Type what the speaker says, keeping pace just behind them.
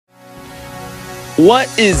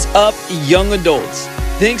What is up, young adults?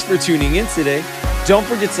 Thanks for tuning in today. Don't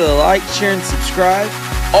forget to like, share, and subscribe.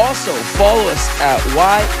 Also, follow us at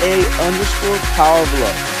YA_Power of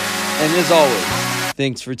Love. And as always,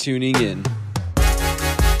 thanks for tuning in.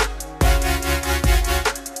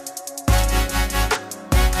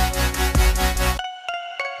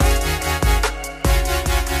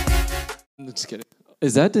 I'm just kidding.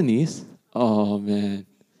 Is that Denise? Oh, man.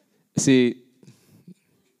 See,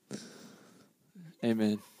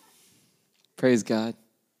 amen. Praise God.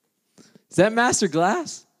 Is that Master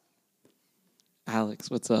Glass? Alex,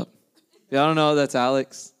 what's up? If y'all don't know, that's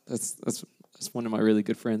Alex. That's one of my really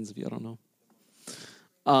good friends, if y'all don't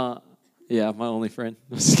know. Yeah, my only friend.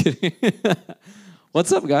 I'm just kidding.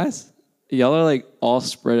 What's up, guys? Y'all are like all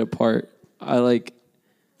spread apart. I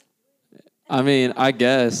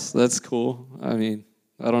guess that's cool. I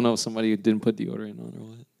don't know if somebody didn't put deodorant on or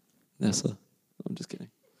what. Nessa. I'm just kidding.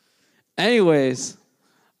 Anyways,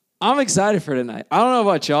 I'm excited for tonight. I don't know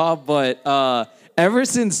about y'all, but ever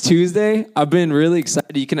since Tuesday, I've been really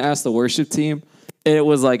excited. You can ask the worship team. It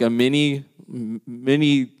was like a mini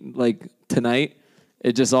like tonight.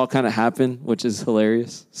 It just all kind of happened, which is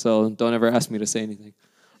hilarious. So don't ever ask me to say anything.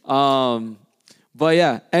 But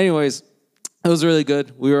yeah, anyways, it was really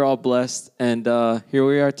good. We were all blessed, and here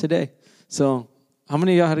we are today. So how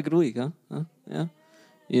many of y'all had a good week, huh? Yeah?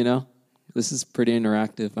 You know, this is pretty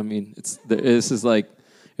interactive. I mean, this is like,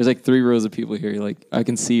 there's like 3 rows of people here. Like, I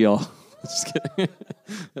can see y'all. Just kidding.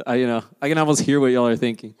 I can almost hear what y'all are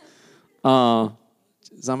thinking.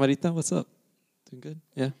 Zamarita, what's up? Doing good?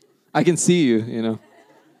 Yeah? I can see you,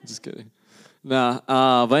 Just kidding. Nah,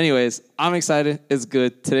 but anyways, I'm excited. It's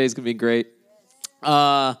good. Today's going to be great.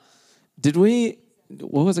 What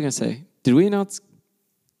was I going to say? Did we announce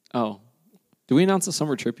the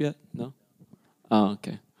summer trip yet? No? Oh,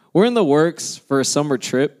 okay. We're in the works for a summer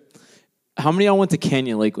trip. How many of y'all went to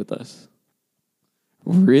Canyon Lake with us?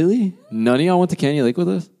 Really? None of y'all went to Canyon Lake with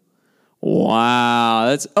us?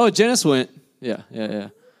 Wow. Janice went. Yeah.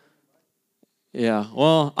 Yeah,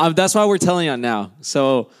 well, that's why we're telling y'all now.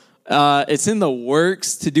 So it's in the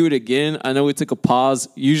works to do it again. I know we took a pause.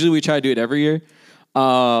 Usually we try to do it every year.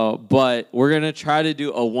 But we're going to try to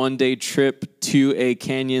do a 1-day trip to a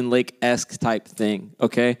Canyon Lake-esque type thing,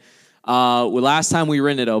 okay? Last time we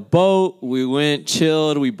rented a boat. We went,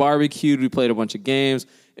 chilled, we barbecued, we played a bunch of games.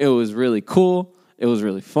 It was really cool. It was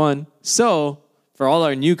really fun. So for all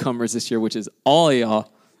our newcomers this year, which is all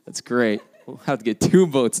y'all, that's great. We'll have to get 2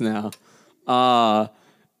 boats now.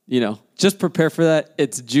 Just prepare for that.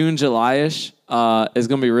 It's June, July-ish. It's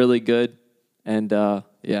going to be really good. And,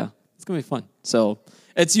 yeah, it's going to be fun. So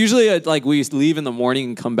it's usually like we leave in the morning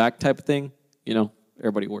and come back type of thing.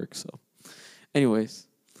 Everybody works. So anyways,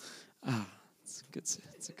 it's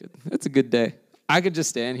a good day. I could just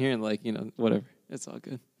stand here and whatever. It's all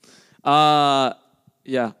good.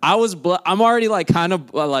 Yeah, I'm already kind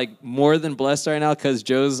of more than blessed right now because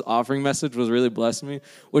Joe's offering message was really blessing me,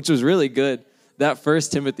 which was really good. That 1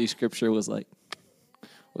 Timothy scripture was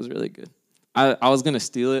really good. I was gonna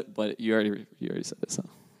steal it, but you already said it, so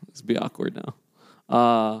it's be awkward now.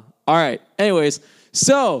 All right. Anyways,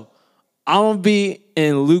 so I'm gonna be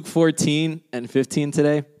in Luke 14 and 15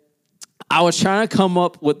 today. I was trying to come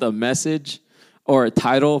up with a message or a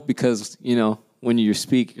title because when you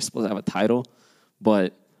speak, you're supposed to have a title.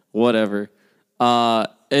 But whatever.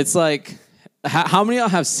 It's like, how many of y'all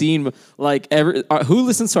have seen, who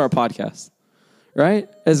listens to our podcast? Right?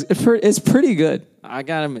 It's pretty good. I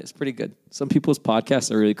gotta admit, it's pretty good. Some people's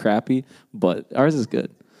podcasts are really crappy, but ours is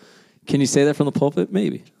good. Can you say that from the pulpit?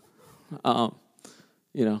 Maybe.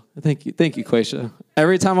 Thank you, Quaisha.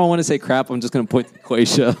 Every time I want to say crap, I'm just gonna point to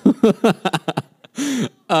Quaisha.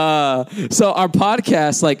 So our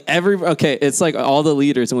podcast, it's like all the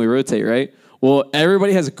leaders and we rotate, right? Well,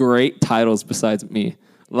 everybody has great titles besides me.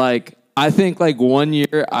 I think one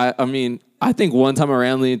year, I think one time I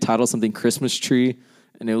randomly entitled something Christmas Tree,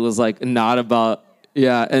 and it was not about,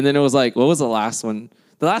 yeah, and then it was what was the last one?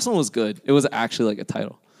 The last one was good. It was actually a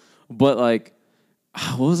title. But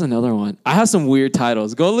what was another one? I have some weird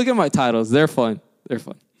titles. Go look at my titles. They're fun.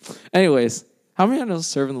 Anyways, how many of you know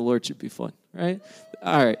serving the Lord should be fun, right?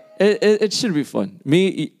 All right. It should be fun.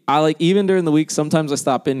 Even during the week, sometimes I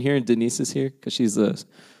stop in here and Denise is here because she's the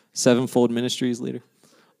 7-fold ministries leader.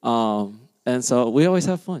 And so we always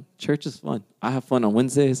have fun. Church is fun. I have fun on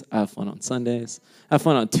Wednesdays. I have fun on Sundays. I have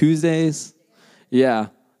fun on Tuesdays. Yeah.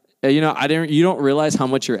 You don't realize how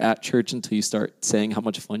much you're at church until you start saying how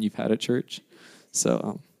much fun you've had at church.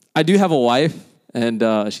 So I do have a wife, and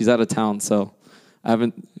she's out of town, so I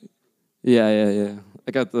haven't. Yeah.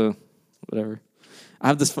 I got whatever. I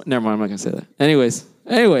have this. Never mind. I'm not gonna say that. Anyways,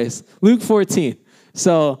 Luke 14.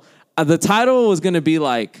 So the title was going to be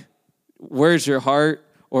like, "Where's your heart?"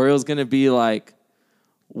 Or it was going to be like,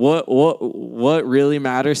 what really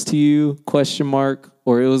matters to you? Question mark.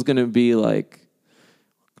 Or it was going to be like,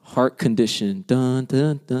 heart condition. Dun,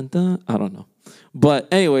 dun, dun, dun. I don't know. But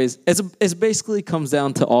anyways, it basically comes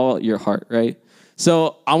down to all your heart, right?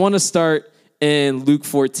 So I want to start in Luke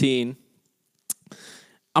 14.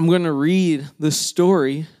 I'm going to read the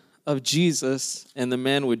story of Jesus and the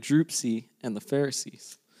man with dropsy and the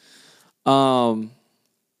Pharisees. But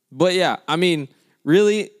yeah, I mean,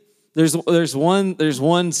 really, there's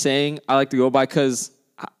one saying I like to go by because,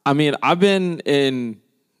 I mean, I've been in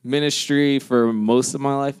ministry for most of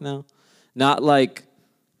my life now. Not like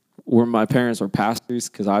where my parents were pastors,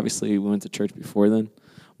 because obviously we went to church before then.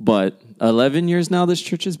 But 11 years now this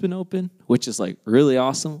church has been open, which is like really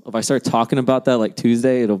awesome. If I start talking about that like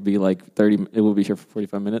Tuesday, it'll be like it will be here for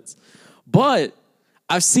 45 minutes. But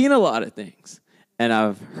I've seen a lot of things, and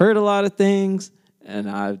I've heard a lot of things, and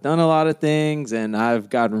I've done a lot of things, and I've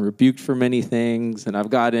gotten rebuked for many things, and I've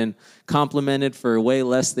gotten complimented for way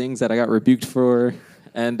less things that I got rebuked for.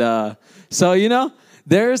 And so, you know,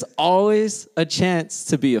 there's always a chance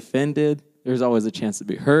to be offended. There's always a chance to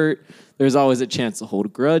be hurt. There's always a chance to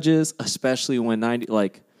hold grudges, especially when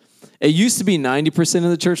it used to be 90%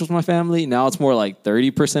 of the church was my family. Now it's more like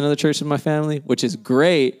 30% of the church is my family, which is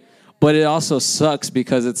great, but it also sucks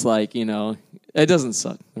because it's like, you know, it doesn't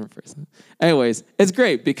suck. Anyways, it's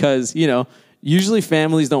great because, you know, usually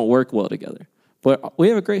families don't work well together, but we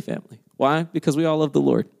have a great family. Why? Because we all love the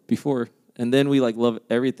Lord before, and then we like love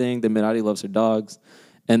everything. Then Minati loves her dogs,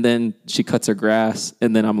 and then she cuts her grass,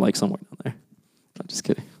 and then I'm like somewhere down there. I'm just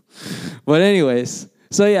kidding. But anyways,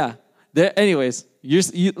 so yeah.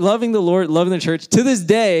 You're loving the Lord, loving the church. To this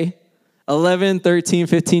day, 11, 13,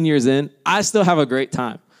 15 years in, I still have a great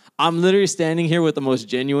time. I'm literally standing here with the most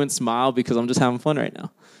genuine smile because I'm just having fun right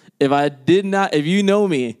now. If you know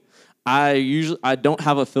me, I don't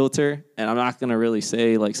have a filter, and I'm not gonna really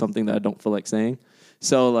say like something that I don't feel like saying.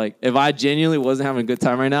 So like, if I genuinely wasn't having a good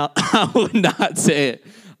time right now, I would not say it.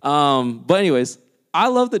 But anyways, I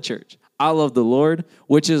love the church. I love the Lord,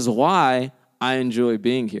 which is why I enjoy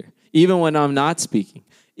being here. Even when I'm not speaking,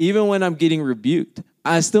 even when I'm getting rebuked,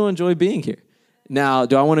 I still enjoy being here. Now,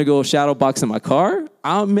 do I want to go shadow box in my car?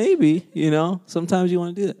 Maybe, you know, sometimes you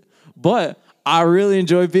want to do that. But I really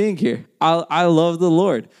enjoy being here. I love the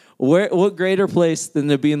Lord. What greater place than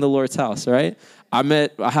to be in the Lord's house, right? I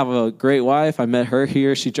have a great wife. I met her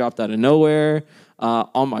here. She dropped out of nowhere.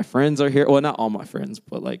 All my friends are here. Well, not all my friends,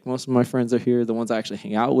 but like most of my friends are here, the ones I actually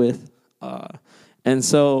hang out with. And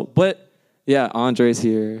so, but yeah, Andre's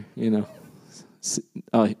here, you know.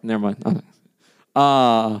 Oh, never mind.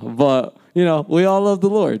 But, you know, we all love the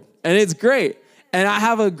Lord, and it's great. And I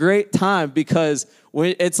have a great time because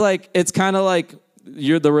it's kind of like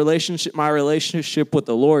my relationship with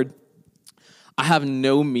the Lord. I have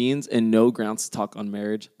no means and no grounds to talk on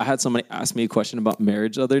marriage. I had somebody ask me a question about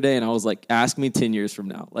marriage the other day, and I was like, ask me 10 years from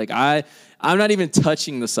now. Like, I'm not even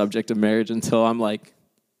touching the subject of marriage until I'm like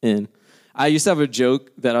in. I used to have a joke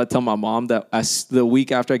that I'd tell my mom that the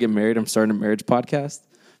week after I get married, I'm starting a marriage podcast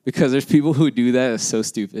because there's people who do that. It's so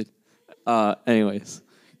stupid. Anyways,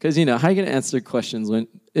 because, you know, how are you going to answer questions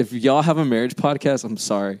if y'all have a marriage podcast? I'm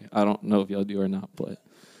sorry. I don't know if y'all do or not, but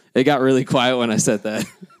it got really quiet when I said that.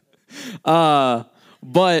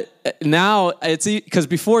 But now it's because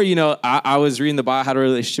before, you know, I was reading the Bible, I had a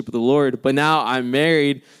relationship with the Lord, but now I'm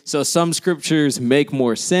married. So some scriptures make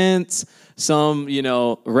more sense. Some, you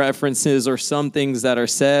know, references or some things that are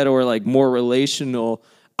said or like more relational,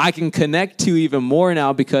 I can connect to even more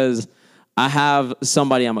now because I have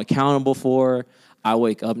somebody I'm accountable for. I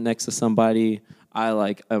wake up next to somebody.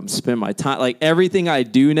 I spend my time. Like everything I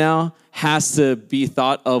do now has to be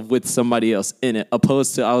thought of with somebody else in it,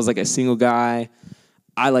 opposed to I was like a single guy.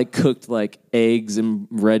 I like cooked like eggs and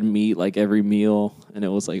red meat like every meal, and it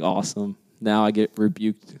was like awesome. Now I get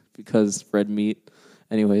rebuked because red meat.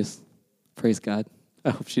 Anyways. Praise God. I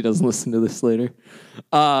hope she doesn't listen to this later.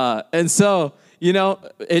 And so, you know,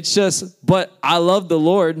 it's just, but I love the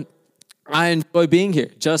Lord. I enjoy being here.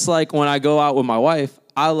 Just like when I go out with my wife,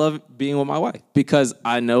 I love being with my wife because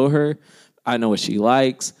I know her. I know what she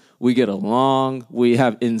likes. We get along. We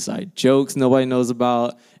have inside jokes nobody knows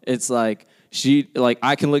about. It's like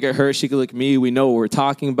I can look at her. She can look at me. We know what we're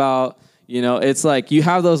talking about. You know, it's like you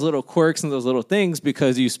have those little quirks and those little things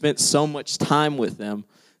because you spent so much time with them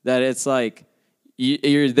that it's like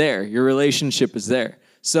you're there. Your relationship is there.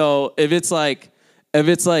 So if it's like,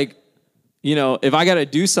 you know, if I got to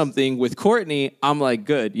do something with Courtney, I'm like,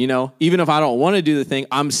 good, you know, even if I don't want to do the thing,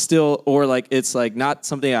 I'm still, or like, it's like not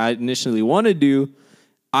something I initially want to do.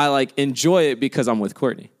 I like enjoy it because I'm with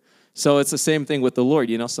Courtney. So it's the same thing with the Lord.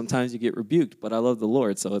 You know, sometimes you get rebuked, but I love the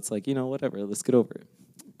Lord. So it's like, you know, whatever, let's get over it.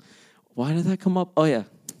 Why did that come up? Oh, yeah,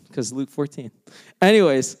 because Luke 14.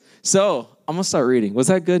 Anyways, so I'm going to start reading. Was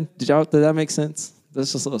that good? Did that make sense?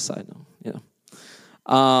 That's just a little side note.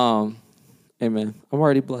 Yeah. Amen. I'm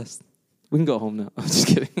already blessed. We can go home now. I'm just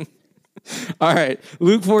kidding. All right.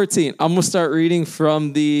 Luke 14. I'm going to start reading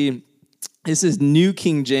from this is New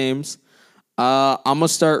King James. I'm going to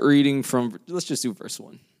start reading from, let's just do verse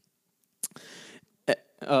 1.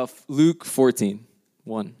 Luke 14,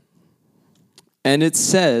 1. And it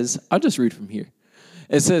says, I'll just read from here.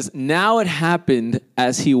 It says, now it happened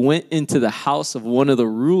as he went into the house of one of the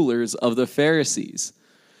rulers of the Pharisees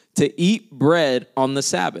to eat bread on the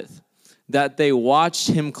Sabbath, that they watched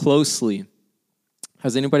him closely.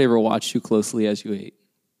 Has anybody ever watched you closely as you ate?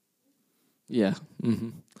 Yeah. Mm-hmm.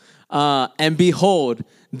 And behold,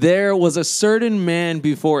 there was a certain man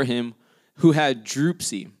before him who had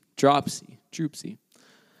dropsy.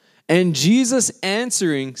 And Jesus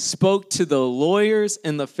answering spoke to the lawyers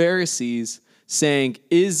and the Pharisees, saying,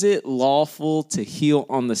 is it lawful to heal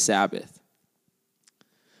on the Sabbath?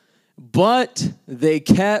 But they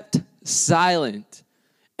kept silent,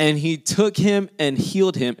 and he took him and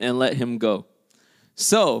healed him and let him go.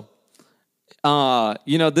 So,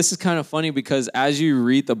 this is kind of funny because as you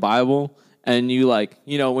read the Bible and you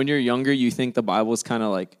when you're younger, you think the Bible is kind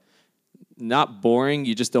of like not boring.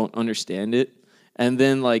 You just don't understand it. And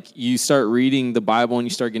then you start reading the Bible and you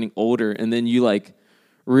start getting older, and then you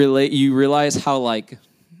realize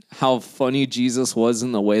how funny Jesus was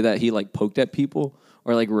in the way that he poked at people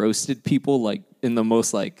or roasted people in the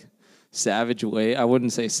most savage way. I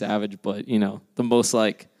wouldn't say savage, but the most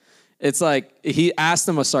it's he asked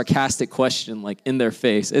them a sarcastic question in their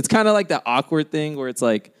face. It's kind of like that awkward thing where it's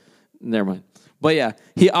never mind. But yeah,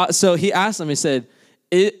 he asked them. He said,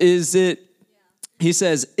 He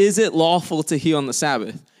says, is it lawful to heal on the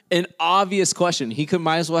Sabbath? An obvious question. He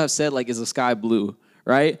might as well have said, is the sky blue,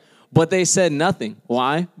 right? But they said nothing.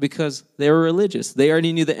 Why? Because they were religious. They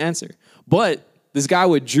already knew the answer. But this guy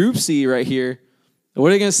with dropsy right here, what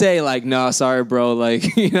are they going to say? No, sorry, bro.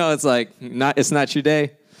 It's it's not your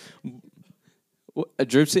day. A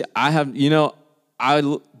dropsy, I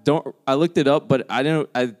looked it up, but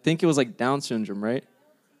I think it was Down syndrome, right?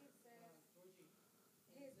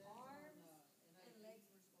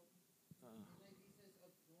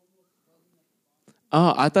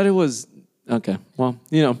 Oh, I thought it was, okay, well,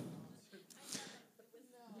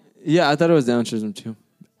 yeah, I thought it was Down syndrome too.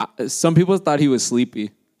 Some people thought he was sleepy.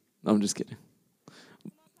 No, I'm just kidding.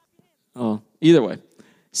 Oh, either way,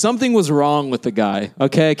 something was wrong with the guy,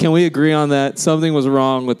 okay? Can we agree on that? Something was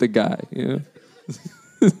wrong with the guy,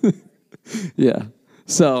 Yeah,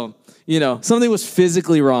 so, something was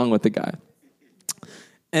physically wrong with the guy.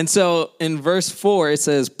 And so in verse 4, it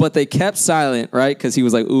says, but they kept silent, right? Because he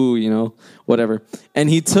was ooh, whatever. And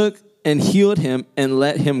he took and healed him and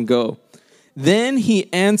let him go. Then he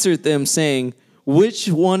answered them, saying, which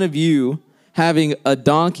one of you, having a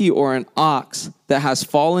donkey or an ox that has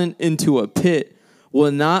fallen into a pit,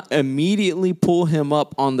 will not immediately pull him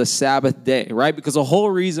up on the Sabbath day, right? Because the whole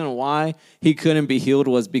reason why he couldn't be healed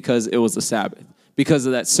was because it was the Sabbath. Because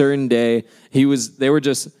of that certain day, they were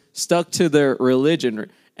just stuck to their religion.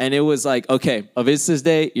 And it was okay, if it's this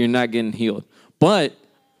day, you're not getting healed. But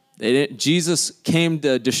Jesus came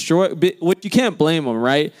to destroy, which you can't blame them,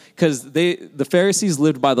 right? Because the Pharisees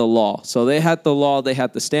lived by the law. So they had the law, they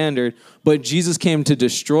had the standard, but Jesus came to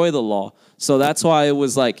destroy the law. So that's why it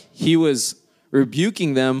was he was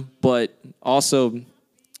rebuking them, but also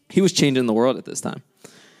he was changing the world at this time.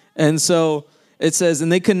 And so it says,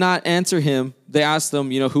 and they could not answer him. They asked him,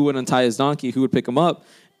 who would untie his donkey, who would pick him up?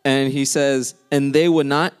 And he says, and they would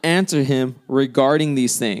not answer him regarding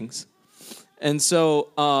these things. And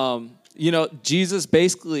so, Jesus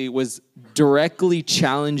basically was directly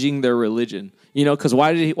challenging their religion. Because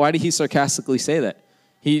why did he sarcastically say that?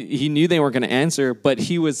 He knew they weren't going to answer, but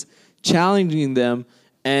he was challenging them,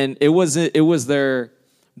 and it was their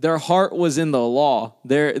heart was in the law.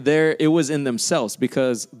 It was in themselves,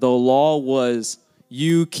 because the law was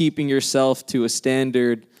you keeping yourself to a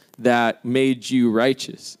standard that made you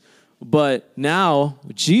righteous. But now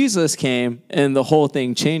Jesus came and the whole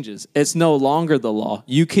thing changes. It's no longer the law.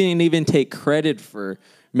 You can't even take credit for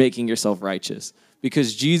making yourself righteous,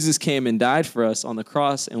 because Jesus came and died for us on the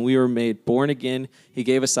cross, and we were made born again. He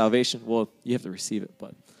gave us salvation. Well, you have to receive it,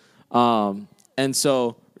 but and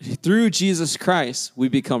so through Jesus Christ, we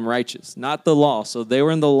become righteous, not the law. So they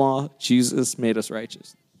were in the law. Jesus made us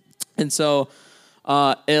righteous. And so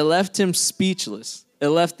it left him speechless. It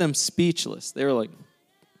left them speechless. They were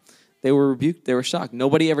They were rebuked. They were shocked.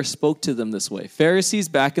 Nobody ever spoke to them this way. Pharisees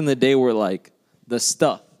back in the day were like the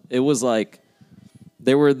stuff. It was like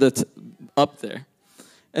they were up there.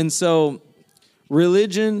 And so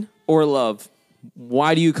religion or love,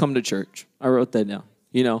 why do you come to church? I wrote that down.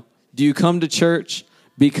 Do you come to church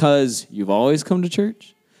because you've always come to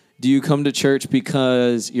church? Do you come to church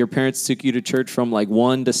because your parents took you to church from like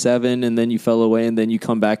 1 to 7 and then you fell away and then you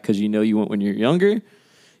come back because you went when you're younger?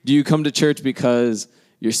 Do you come to church because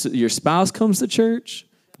your spouse comes to church?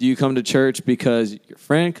 Do you come to church because your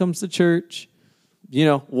friend comes to church?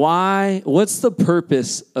 Why? What's the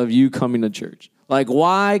purpose of you coming to church? Like,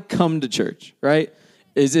 why come to church, right?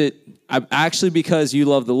 Is it actually because you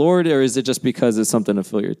love the Lord, or is it just because it's something to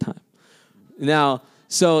fill your time? Now,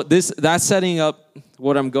 so that's setting up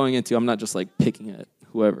what I'm going into. I'm not just like picking at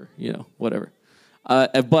whoever, whatever.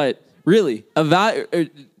 But really,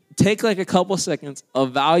 take like a couple seconds,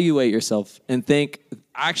 evaluate yourself, and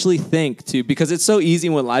actually think too, because it's so easy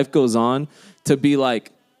when life goes on to be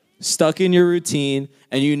like stuck in your routine,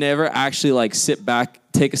 and you never actually like sit back,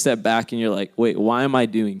 take a step back, and you're like, wait, why am I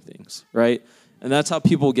doing things, right? And that's how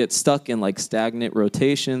people get stuck in like stagnant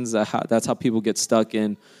rotations. That's how people get stuck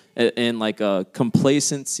in like a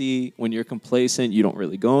complacency. When you're complacent, you don't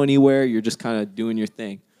really go anywhere. You're just kind of doing your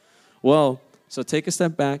thing. Well, so take a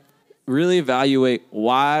step back, really evaluate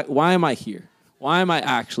why am I here? Why am I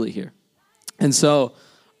actually here? And so,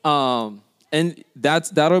 and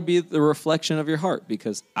that'll be the reflection of your heart,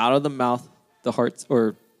 because out of the mouth the heart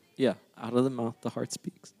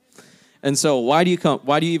speaks. And so why do you come?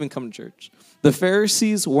 Why do you even come to church? The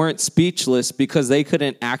Pharisees weren't speechless because they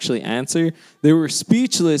couldn't actually answer. They were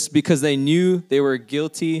speechless because they knew they were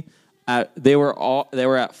guilty. They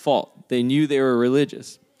were at fault. They knew they were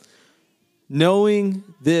religious. Knowing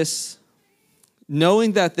that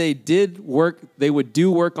they would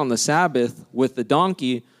do work on the Sabbath with the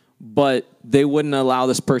donkey, but they wouldn't allow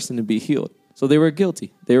this person to be healed. So they were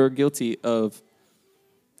guilty. They were guilty of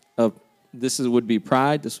would be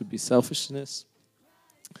pride. This would be selfishness.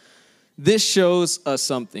 This shows us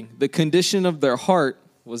something. The condition of their heart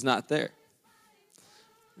was not there.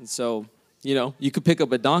 And so, you could pick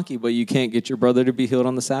up a donkey, but you can't get your brother to be healed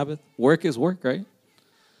on the Sabbath. Work is work, right?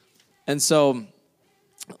 And so,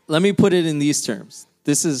 let me put it in these terms.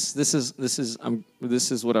 This is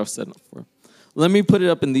what I was setting up for. Let me put it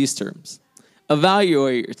up in these terms.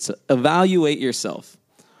 Evaluate yourself.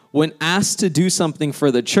 When asked to do something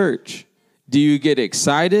for the church, do you get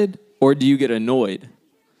excited or do you get annoyed?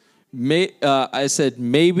 I said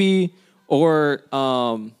maybe, or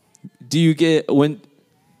do you get let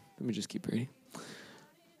me just keep reading.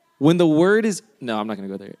 When the word is, no, I'm not going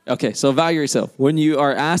to go there. Okay, so evaluate yourself. When you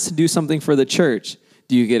are asked to do something for the church,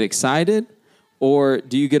 do you get excited or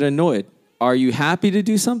do you get annoyed? Are you happy to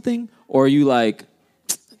do something, or are you like,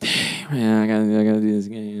 dang, man, I gotta do this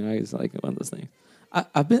again? It's like one of those things.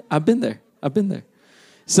 I've been there.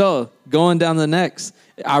 So going down the next,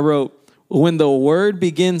 I wrote, when the word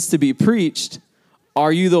begins to be preached,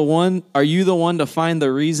 are you the one to find the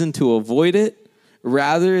reason to avoid it,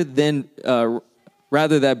 rather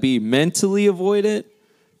that be mentally avoid it?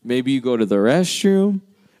 Maybe you go to the restroom.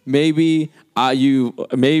 Maybe you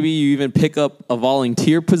even pick up a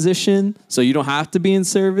volunteer position so you don't have to be in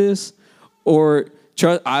service. Or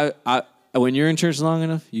when you're in church long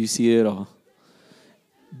enough, you see it all.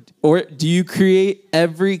 Or do you create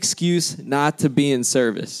every excuse not to be in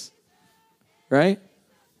service? Right?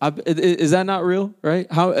 Is that not real? Right?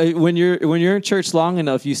 When you're in church long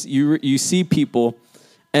enough, you see people,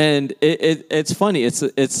 and it's funny. It's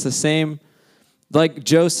the same, like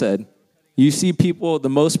Joe said. You see people the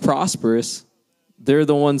most prosperous; they're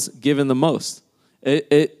the ones given the most.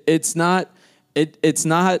 It's not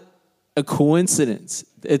a coincidence.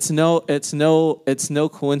 It's no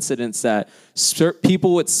coincidence that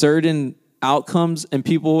people with certain outcomes and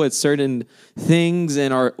people with certain things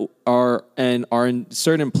and are in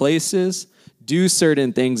certain places do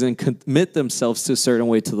certain things and commit themselves to a certain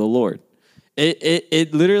way to the Lord.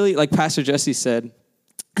 It literally, like Pastor Jesse said,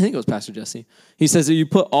 I think it was Pastor Jesse. He says if you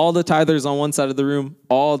put all the tithers on one side of the room,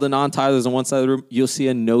 all the non-tithers on one side of the room, you'll see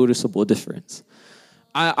a noticeable difference.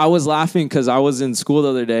 I was laughing because I was in school the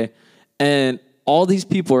other day, and all these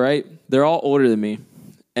people, right, they're all older than me,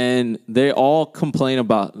 and they all complain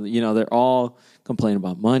about, they're all complain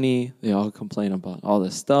about money. They all complain about all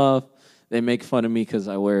this stuff. They make fun of me because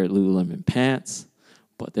I wear Lululemon pants,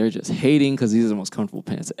 but they're just hating because these are the most comfortable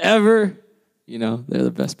pants ever. They're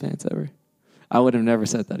the best pants ever. I would have never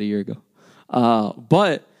said that a year ago.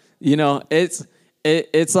 But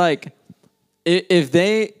it's like if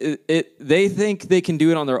they think they can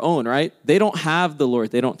do it on their own, right? They don't have the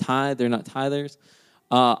Lord. They don't tithe. They're not tithers.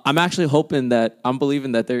 I'm actually hoping that I'm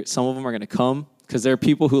believing that some of them are going to come because there are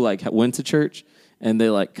people who like went to church and they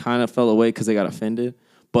like kind of fell away because they got offended.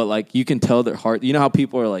 But like you can tell their heart. You know how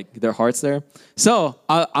people are like their heart's there. So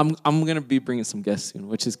I'm gonna be bringing some guests soon,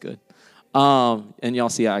 which is good. And y'all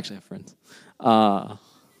see I actually have friends.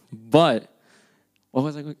 But what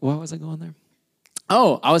was I going there?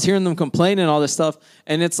 Oh, I was hearing them complain and all this stuff,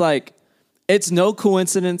 and it's like it's no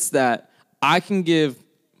coincidence that I can give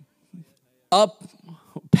up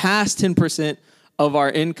past 10% of our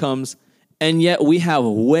incomes, and yet we have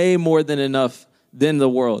way more than enough than the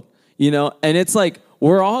world. You know, and it's like.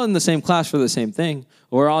 We're all in the same class for the same thing.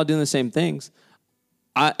 We're all doing the same things.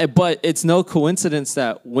 But it's no coincidence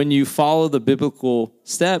that when you follow the biblical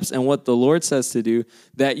steps and what the Lord says to do,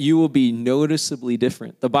 that you will be noticeably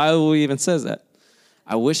different. The Bible even says that.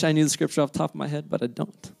 I wish I knew the scripture off the top of my head, but I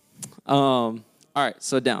don't. All right,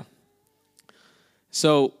 so down.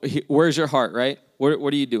 So where's your heart, right?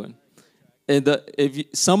 What are you doing?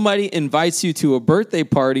 If somebody invites you to a birthday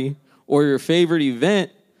party or your favorite event,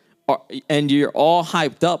 and you're all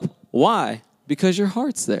hyped up. Why? Because your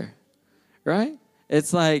heart's there, right?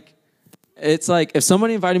 It's like if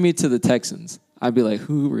somebody invited me to the Texans, I'd be like,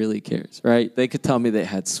 who really cares, right? They could tell me they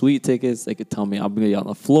had sweet tickets. They could tell me I'll be on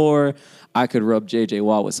the floor. I could rub J.J.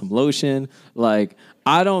 Watt with some lotion. Like,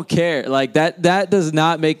 I don't care. Like, that does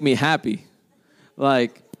not make me happy.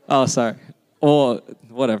 Like, oh, sorry. Oh,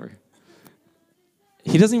 whatever.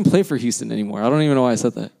 He doesn't even play for Houston anymore. I don't even know why I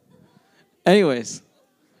said that. Anyways.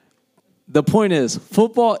 The point is,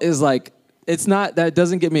 football is like, it's not, that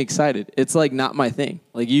doesn't get me excited. It's like not my thing.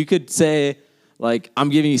 Like you could say, like, I'm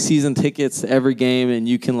giving you season tickets to every game and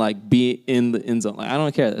you can like be in the end zone. Like, I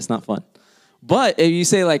don't care. That's not fun. But if you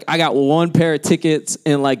say like, I got one pair of tickets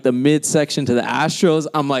in like the midsection to the Astros,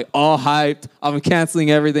 I'm like all hyped. I'm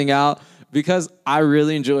canceling everything out because I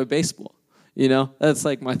really enjoy baseball. You know, that's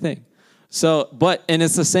like my thing. So, and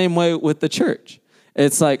it's the same way with the church.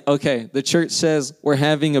 It's like, okay, the church says we're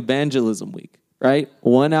having evangelism week, right?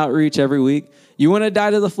 One outreach every week. You want to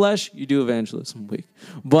die to the flesh? You do evangelism week.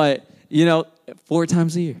 But, 4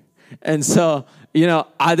 times a year. And so,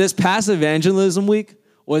 this past evangelism week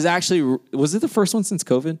was it the first one since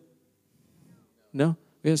COVID? No?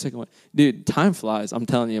 We had a second one. Dude, time flies. I'm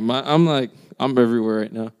telling you. I'm everywhere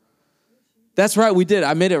right now. That's right, we did.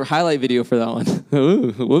 I made a highlight video for that one.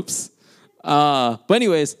 Ooh, whoops. But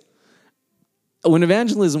anyways, when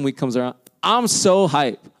evangelism week comes around, I'm so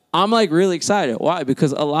hyped. I'm like really excited. Why?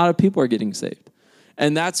 Because a lot of people are getting saved.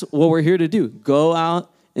 And that's what we're here to do. Go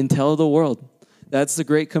out and tell the world. That's the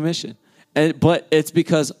Great Commission. But it's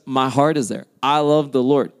because my heart is there. I love the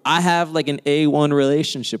Lord. I have like an A1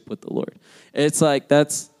 relationship with the Lord. It's like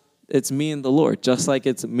it's me and the Lord, just like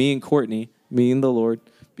it's me and Courtney, me and the Lord,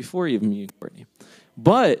 before even me and Courtney.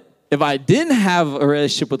 But if I didn't have a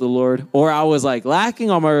relationship with the Lord, or I was like lacking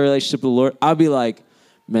on my relationship with the Lord, I'd be like,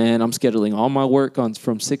 man, I'm scheduling all my work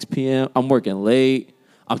from 6 p.m. I'm working late.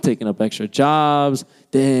 I'm taking up extra jobs.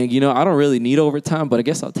 Dang, I don't really need overtime, but I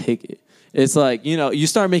guess I'll take it. It's like, you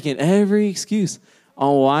start making every excuse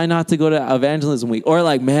on why not to go to evangelism week. Or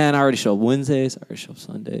like, man, I already show up Wednesdays, I already show up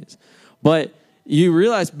Sundays. But you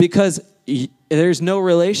realize because there's no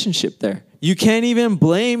relationship there. I can't even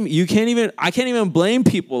blame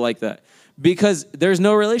people like that because there's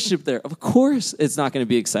no relationship there. Of course it's not going to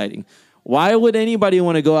be exciting. Why would anybody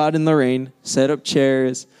want to go out in the rain, set up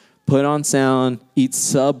chairs, put on sound, eat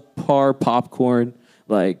subpar popcorn,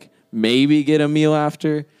 like maybe get a meal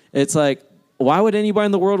after? It's like, why would anybody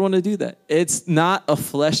in the world want to do that? It's not a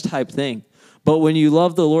flesh type thing. But when you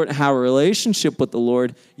love the Lord and have a relationship with the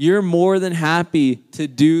Lord, you're more than happy to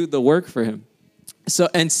do the work for him. So,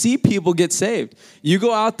 and see people get saved. You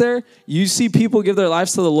go out there, you see people give their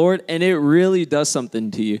lives to the Lord, and it really does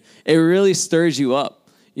something to you. It really stirs you up,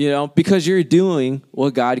 because you're doing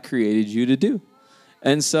what God created you to do.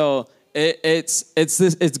 And so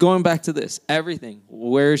it's going back to this. Everything.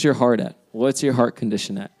 Where's your heart at? What's your heart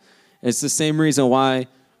condition at? It's the same reason why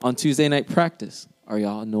on Tuesday night practice, are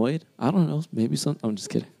y'all annoyed? I don't know. Maybe some. I'm just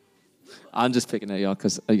kidding. I'm just picking at y'all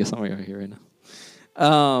because I guess I'm here right now.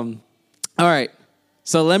 All right.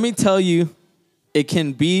 So let me tell you, it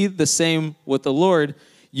can be the same with the Lord.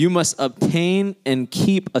 You must obtain and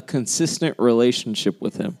keep a consistent relationship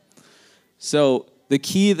with him. So the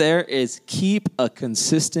key there is keep a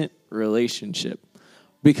consistent relationship.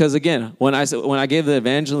 Because again, when I gave the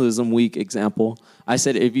evangelism week example, I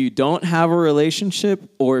said if you don't have a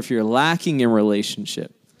relationship or if you're lacking in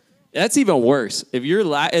relationship, that's even worse. If you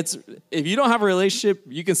don't have a relationship,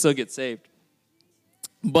 you can still get saved.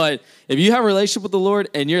 But if you have a relationship with the Lord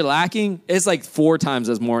and you're lacking, it's like 4 times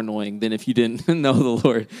as more annoying than if you didn't know the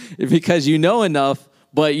Lord. Because you know enough,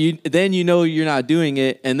 but then you're not doing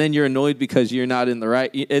it, and then you're annoyed because you're not in the right.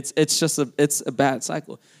 It's a bad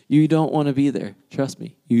cycle. You don't want to be there. Trust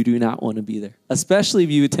me, you do not want to be there, especially if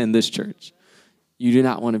you attend this church. You do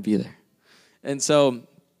not want to be there. And so,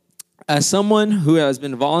 as someone who has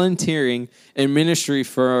been volunteering in ministry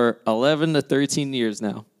for 11 to 13 years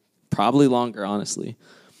now, probably longer, honestly,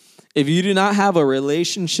 if you do not have a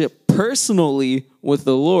relationship personally with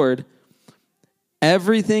the Lord,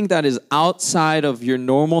 everything that is outside of your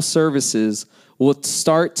normal services will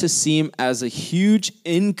start to seem as a huge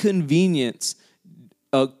inconvenience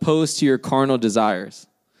opposed to your carnal desires.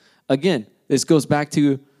 Again, this goes back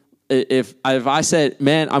to if I said,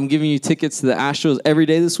 man, I'm giving you tickets to the Astros every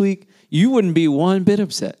day this week, you wouldn't be one bit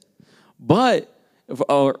upset. But,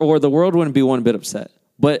 or the world wouldn't be one bit upset.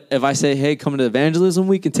 But if I say, hey, come to evangelism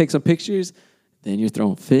week and take some pictures, then you're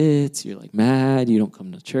throwing fits, you're like mad, you don't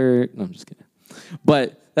come to church. No, I'm just kidding.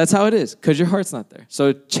 But that's how it is, because your heart's not there.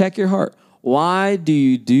 So check your heart. Why do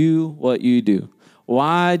you do what you do?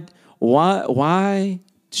 Why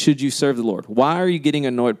should you serve the Lord? Why are you getting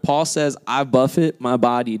annoyed? Paul says, I buffet my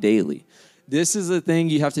body daily. This is the thing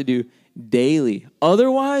you have to do daily.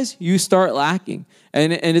 Otherwise, you start lacking.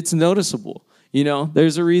 And it's noticeable. You know,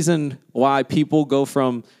 there's a reason why people go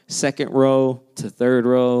from second row to third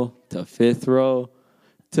row to fifth row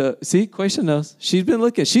to, see, Quaisha knows. She's been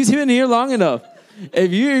looking. She's been here long enough.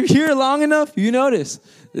 If you're here long enough, you notice.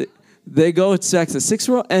 They go back to sixth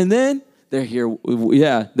row, and then they're here.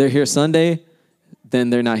 Yeah, they're here Sunday. Then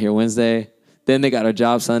they're not here Wednesday. Then they got a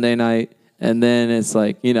job Sunday night. And then it's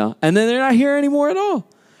like, you know, and then they're not here anymore at all.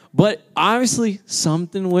 But obviously,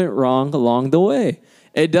 something went wrong along the way.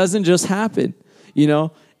 It doesn't just happen. You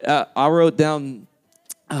know, I wrote down,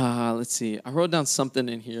 let's see. I wrote down something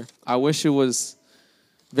in here. I wish it was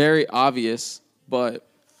very obvious, but,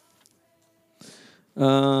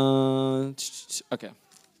 okay.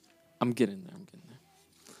 I'm getting there.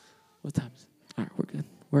 What time is it? All right, we're good.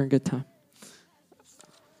 We're in good time.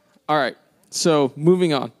 All right, so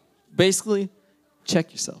moving on. Basically,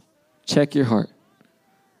 check yourself. Check your heart.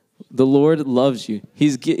 The Lord loves you.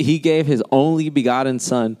 He gave his only begotten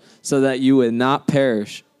Son so that you would not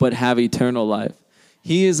perish, but have eternal life.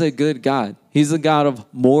 He is a good God. He's the God of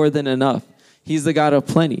more than enough. He's the God of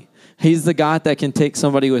plenty. He's the God that can take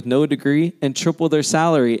somebody with no degree and triple their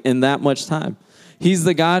salary in that much time. He's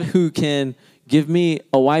the God who can give me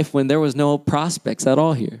a wife when there was no prospects at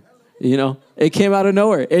all here. You know, it came out of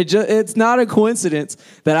nowhere. It's not a coincidence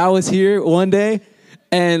that I was here one day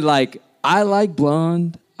and like, I like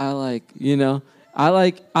blonde. I like, you know, I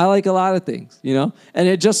like a lot of things, you know, and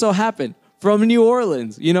it just so happened from New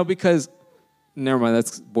Orleans, you know, because never mind.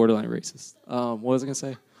 That's borderline racist. What was I going to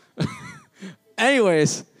say?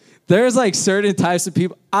 Anyways, there's like certain types of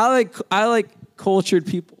people. I like cultured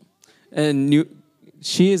people, and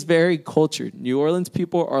she is very cultured. New Orleans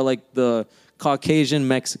people are like the Caucasian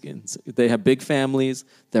Mexicans. They have big families.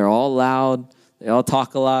 They're all loud. They all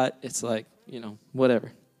talk a lot. It's like, you know,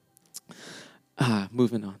 whatever.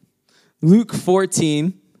 Moving on. Luke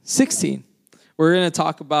 14:16. We're going to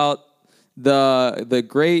talk about the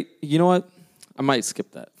great, you know what? I might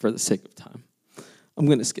skip that for the sake of time. I'm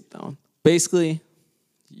going to skip that one. Basically,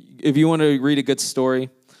 if you want to read a good story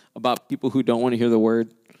about people who don't want to hear the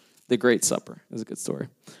word, The Great Supper is a good story.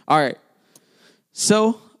 All right.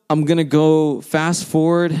 So I'm going to go fast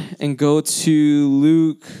forward and go to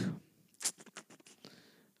Luke.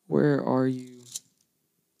 Where are you?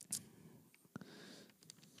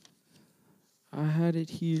 I had it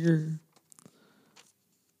here.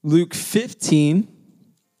 Luke 15:11.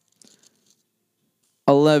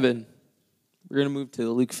 We're going to move to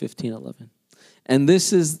Luke 15:11. And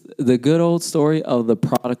this is the good old story of the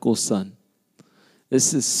prodigal son.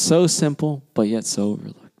 This is so simple, but yet so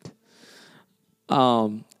overlooked.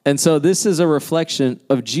 And so this is a reflection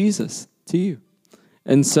of Jesus to you.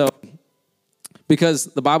 And so, because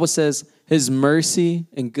the Bible says his mercy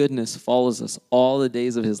and goodness follows us all the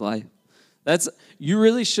days of his life. You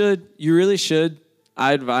really should,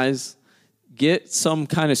 I advise, get some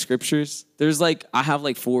kind of scriptures. I have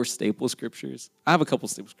like 4 staple scriptures. I have a couple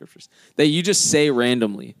staple scriptures that you just say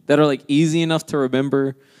randomly that are like easy enough to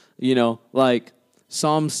remember, you know, like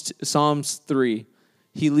Psalms 3.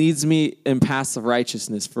 He leads me in paths of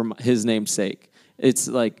righteousness for his name's sake. It's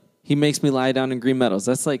like he makes me lie down in green meadows.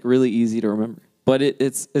 That's like really easy to remember, but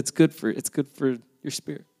it's good for your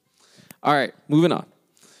spirit. All right, moving on.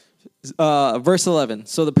 Verse 11.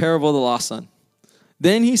 So the parable of the lost son.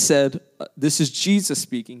 Then he said, this is Jesus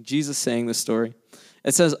speaking, Jesus saying this story.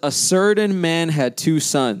 It says, a certain man had 2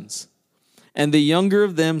 sons, and the younger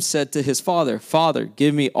of them said to his father, Father,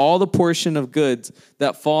 give me all the portion of goods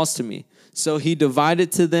that falls to me. So he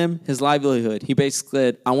divided to them his livelihood. He basically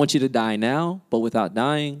said, I want you to die now, but without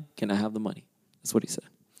dying, can I have the money? That's what he said.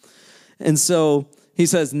 And so he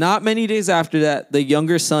says, not many days after that, the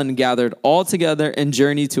younger son gathered all together and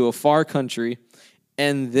journeyed to a far country,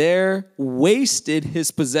 and there wasted his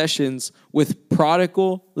possessions with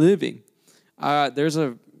prodigal living. I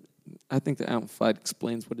think the Amplified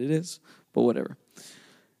explains what it is, but whatever.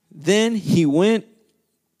 Then he went,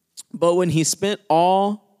 but when he spent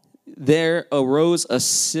all, there arose a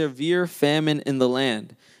severe famine in the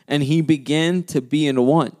land, and he began to be in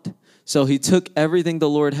want. So he took everything the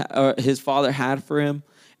Lord, his father had for him,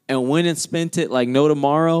 and went and spent it like no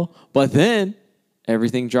tomorrow. But then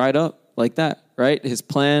everything dried up like that, right? His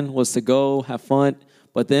plan was to go have fun,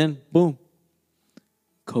 but then boom,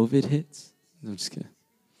 COVID hits. I'm just kidding.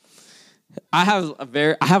 I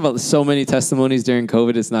have so many testimonies during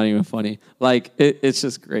COVID. It's not even funny. Like it's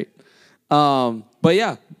just great. But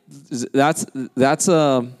yeah, that's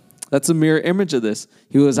a mirror image of this.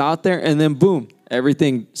 He was out there, and then boom,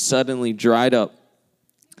 everything suddenly dried up.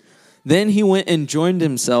 Then he went and joined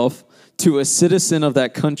himself to a citizen of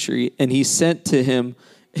that country, and he sent him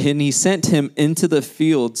into the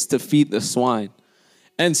fields to feed the swine.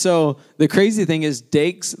 And so the crazy thing is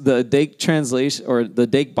the Dake translation, or the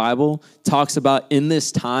Dake Bible, talks about in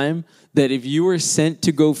this time that if you were sent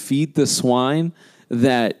to go feed the swine,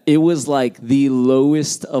 that it was like the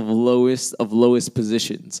lowest of lowest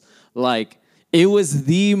positions. Like it was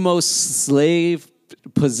the most slave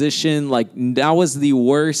position. Like that was the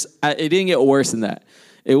worst. It didn't get worse than that.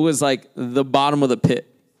 It was like the bottom of the pit.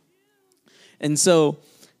 And so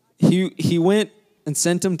he went and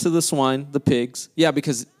sent him to the swine, the pigs. Yeah,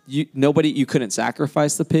 because you couldn't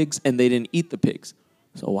sacrifice the pigs, and they didn't eat the pigs.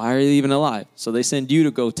 So why are they even alive? So they send you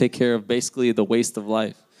to go take care of basically the waste of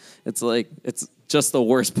life. It's just the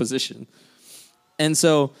worst position. And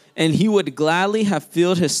he would gladly have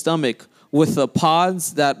filled his stomach with the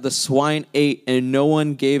pods that the swine ate, and no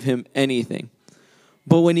one gave him anything.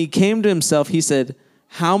 But when he came to himself, he said,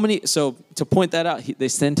 so to point that out, they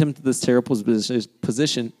sent him to this terrible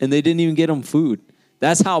position, and they didn't even get him food.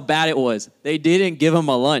 That's how bad it was. They didn't give him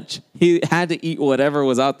a lunch. He had to eat whatever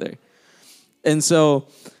was out there.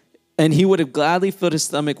 And he would have gladly filled his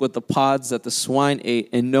stomach with the pods that the swine ate,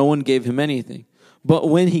 and no one gave him anything. But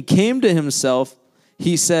when he came to himself,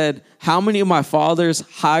 he said, how many of my father's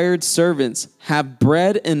hired servants have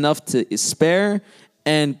bread enough to spare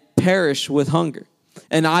and perish with hunger?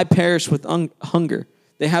 And I perish with hunger.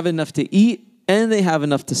 They have enough to eat, and they have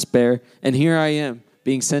enough to spare. And here I am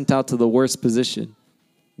being sent out to the worst position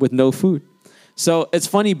with no food. So it's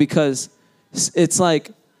funny because it's like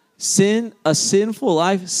a sinful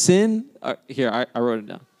life, here, I wrote it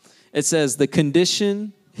down. It says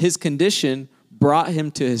his condition brought him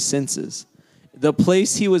to his senses. The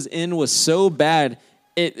place he was in was so bad,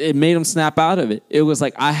 it made him snap out of it. It was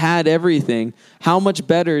like, I had everything. How much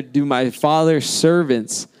better do my father's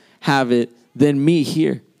servants have it than me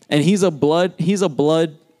here? And he's a blood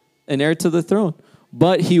and heir to the throne.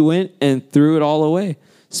 But he went and threw it all away,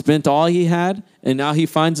 spent all he had, and now he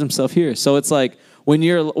finds himself here. So it's like when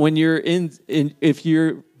you're if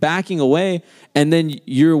you're backing away and then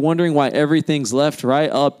you're wondering why everything's left, right,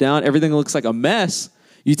 up, down, everything looks like a mess,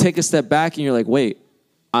 you take a step back and you're like, wait,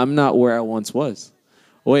 I'm not where I once was.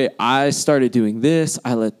 Wait, I started doing this.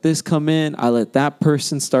 I let this come in. I let that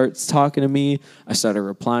person start talking to me. I started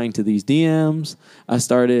replying to these DMs. I'm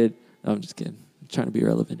just kidding. I'm trying to be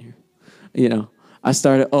relevant here. I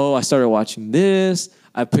started watching this.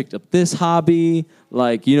 I picked up this hobby.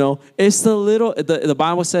 It's the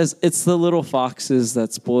Bible says it's the little foxes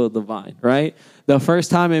that spoil the vine, right? The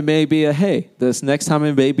first time it may be this next time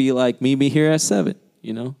it may be like meet me here at 7,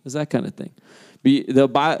 it's that kind of thing.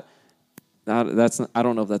 I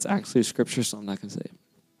don't know if that's actually scripture, so I'm not going to say it.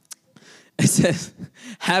 It says,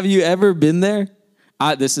 have you ever been there?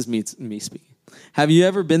 This is me speaking. Have you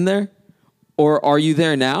ever been there? Or are you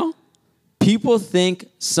there now? People think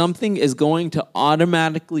something is going to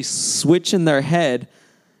automatically switch in their head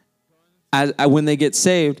when they get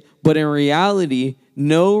saved, but in reality,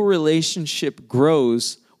 no relationship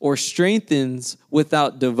grows or strengthens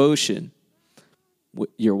without devotion.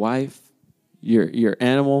 Your wife, your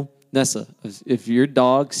animal. Nessa, if your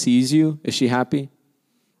dog sees you, is she happy?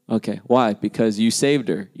 Okay, why? Because you saved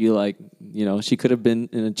her. She could have been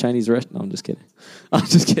in a Chinese restaurant. No, I'm just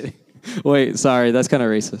kidding. Wait, sorry, that's kind of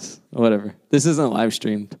racist. Whatever. This isn't live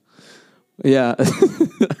streamed. Yeah.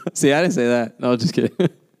 See, I didn't say that. No, just kidding.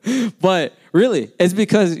 But really, it's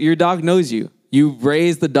because your dog knows you. You've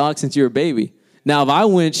raised the dog since you were a baby. Now, if I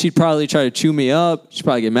went, she'd probably try to chew me up. She'd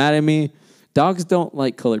probably get mad at me. Dogs don't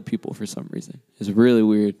like colored people for some reason. It's really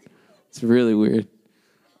weird. It's really weird.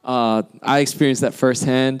 I experienced that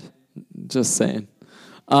firsthand. Just saying.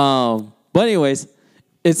 But anyways,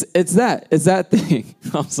 it's that thing.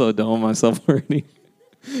 I'm so done with myself already.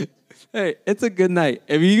 Hey, it's a good night.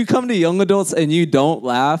 If you come to young adults and you don't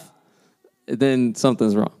laugh, then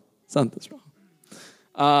something's wrong. Something's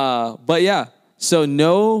wrong. But yeah, so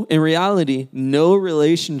in reality, no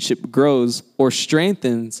relationship grows or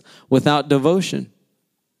strengthens without devotion.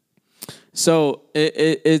 So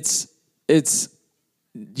it's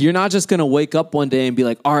you're not just going to wake up one day and be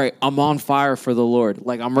like, all right, I'm on fire for the Lord.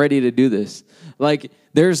 Like, I'm ready to do this. Like,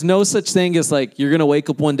 there's no such thing as like, you're going to wake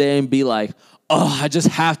up one day and be like, oh, I just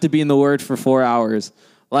have to be in the Word for 4 hours.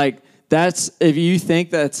 Like, if you think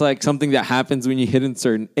that's like something that happens when you hit a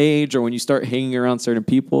certain age or when you start hanging around certain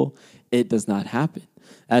people, it does not happen.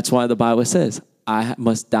 That's why the Bible says, I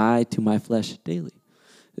must die to my flesh daily.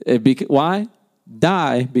 Why?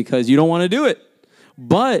 Die because you don't want to do it.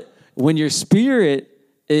 But when your spirit,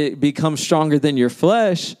 it becomes stronger than your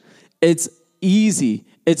flesh, it's easy.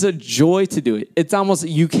 It's a joy to do it. It's almost,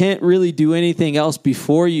 you can't really do anything else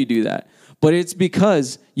before you do that. But it's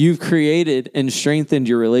because you've created and strengthened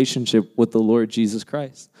your relationship with the Lord Jesus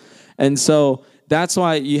Christ. And so that's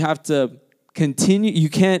why you have to continue.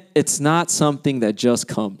 It's not something that just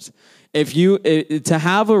comes. To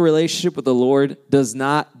have a relationship with the Lord does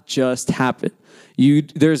not just happen.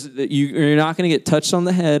 You're not going to get touched on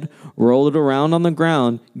the head, roll it around on the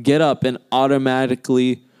ground, get up, and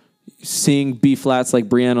automatically sing B flats like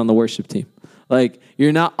Brienne on the worship team. Like,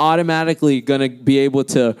 you're not automatically going to be able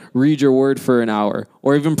to read your word for an hour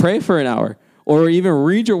or even pray for an hour or even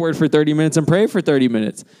read your word for 30 minutes and pray for 30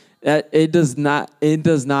 minutes. It does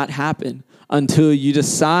not happen until you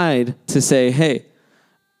decide to say, hey,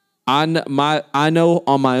 I know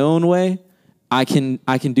on my own way, I can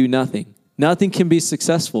do nothing. Nothing can be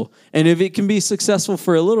successful. And if it can be successful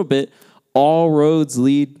for a little bit, all roads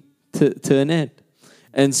lead to an end.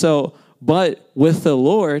 And so, but with the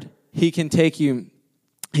Lord, He can take you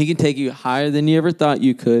higher than you ever thought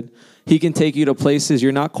you could. He can take you to places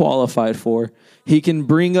you're not qualified for. He can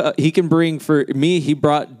bring for me, He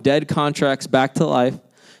brought dead contracts back to life.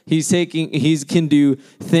 He can do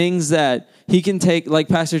things that He can take, like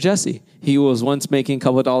Pastor Jesse. He was once making a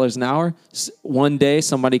couple of dollars an hour. One day,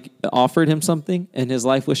 somebody offered him something, and his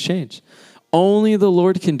life was changed. Only the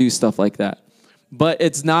Lord can do stuff like that. But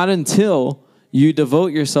it's not until you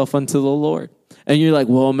devote yourself unto the Lord. And you're like,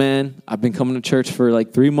 well, man, I've been coming to church for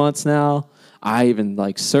like 3 months now. I even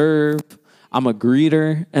like serve. I'm a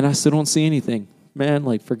greeter, and I still don't see anything. Man,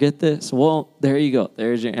 like, forget this. Well, there you go.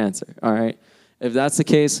 There's your answer, all right? If that's the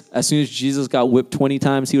case, as soon as Jesus got whipped 20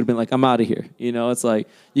 times, He would have been like, I'm out of here. You know, it's like,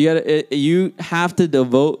 you have to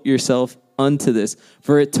devote yourself unto this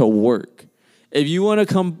for it to work. If you want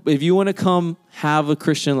to come have a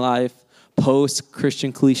Christian life, post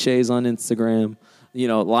Christian cliches on Instagram,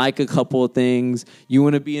 like a couple of things, you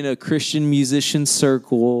want to be in a Christian musician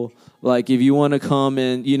circle, like if you want to come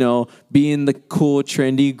and, be in the cool,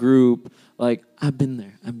 trendy group, like I've been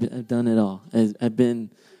there. I've done it all.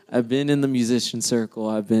 I've been in the musician circle.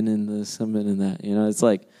 I've been in this, I've been in that. It's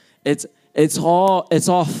like, it's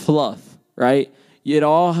all fluff, right? It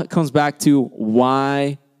all comes back to,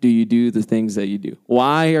 why do you do the things that you do?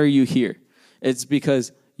 Why are you here? It's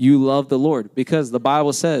because you love the Lord. Because the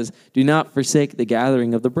Bible says, do not forsake the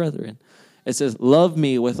gathering of the brethren. It says, love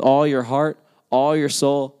me with all your heart, all your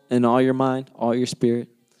soul, and all your mind, all your spirit.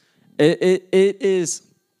 It is.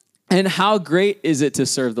 And how great is it to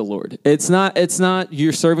serve the Lord? It's not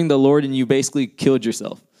you're serving the Lord and you basically killed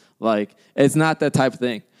yourself. Like, it's not that type of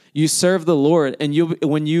thing. You serve the Lord, and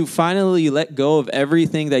when you finally let go of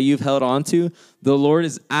everything that you've held on to, the Lord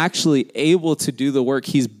is actually able to do the work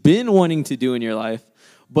He's been wanting to do in your life,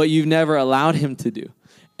 but you've never allowed Him to do.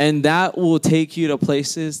 And that will take you to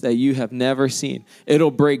places that you have never seen.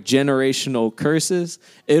 It'll break generational curses.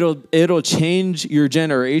 It'll change your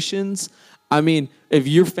generations. I mean,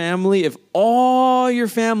 if all your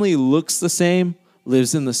family looks the same,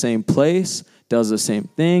 lives in the same place, does the same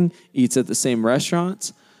thing, eats at the same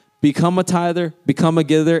restaurants, become a tither, become a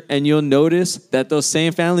giver, and you'll notice that those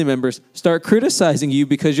same family members start criticizing you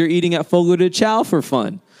because you're eating at Fogo de Chao for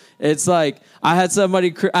fun. It's like, I had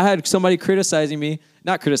somebody criticizing me,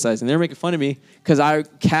 not criticizing, they were making fun of me because I'll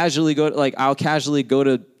casually go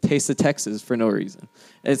to Taste of Texas for no reason.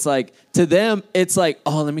 It's like, to them, it's like,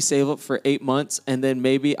 oh, let me save up for 8 months and then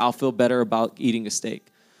maybe I'll feel better about eating a steak.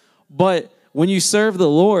 But when you serve the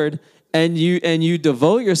Lord and you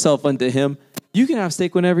devote yourself unto Him, you can have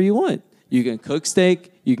steak whenever you want. You can cook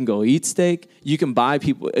steak, you can go eat steak, you can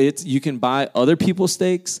buy other people's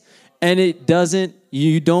steaks, and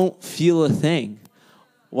you don't feel a thing.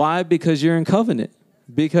 Why? Because you're in covenant.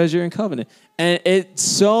 Because you're in covenant. And it's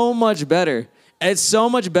so much better. It's so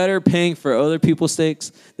much better paying for other people's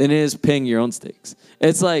steaks than it is paying your own steaks.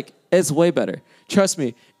 It's like, it's way better. Trust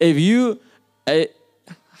me. If you,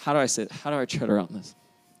 how do I say it? How do I tread around this?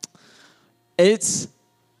 How do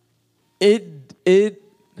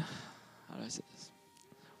I say this?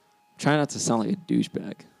 Try not to sound like a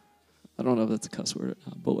douchebag. I don't know if that's a cuss word or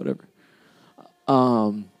not, but whatever.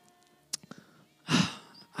 I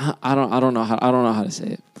don't know how to say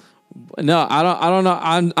it. No, I don't know.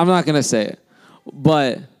 I'm not gonna say it.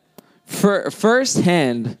 But from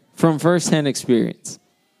firsthand experience,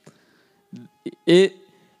 if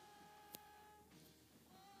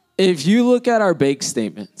you look at our bank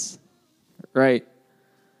statements, right,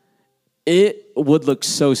 it would look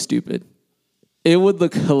so stupid. It would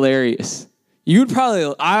look hilarious. You'd probably,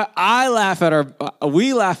 we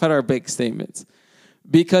laugh at our bank statements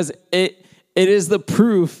because it is the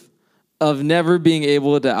proof of never being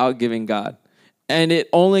able to outgiving God. And it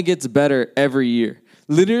only gets better every year.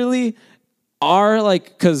 Literally,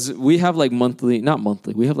 because we have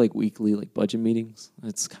we have weekly budget meetings.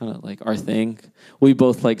 It's kind of like our thing. We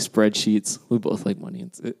both like spreadsheets. We both like money.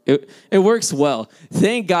 It works well.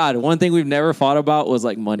 Thank God. One thing we've never fought about was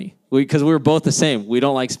money. Because we're both the same. We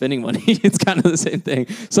don't like spending money. It's kind of the same thing.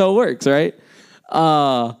 So it works, right?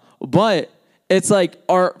 But it's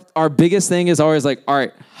our biggest thing is always all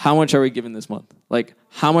right, how much are we giving this month?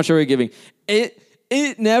 How much are we giving?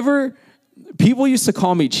 It never, people used to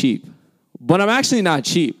call me cheap. But I'm actually not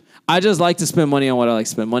cheap. I just like to spend money on what I like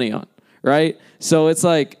to spend money on, right? So it's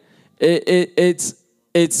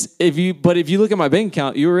if you look at my bank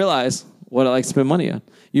account, you realize what I like to spend money on.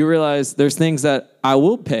 You realize there's things that I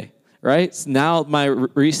will pay, right? So now my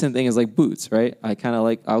recent thing is boots, right? I kind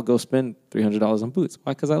of I'll go spend $300 on boots.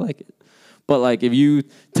 Why? Because I like it. But if you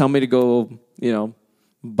tell me to go,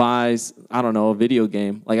 buy, I don't know, a video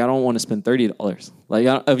game, I don't want to spend $30.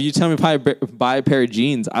 If you tell me to buy a pair of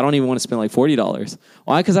jeans, I don't even want to spend $40.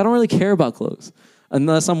 Why? Because I don't really care about clothes.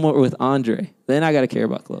 Unless I'm with Andre. Then I got to care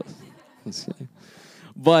about clothes.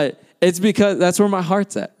 But it's because that's where my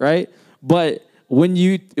heart's at, right? But when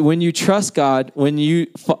you trust God, when you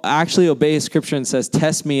actually obey Scripture and says,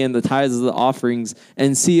 test me in the tithes of the offerings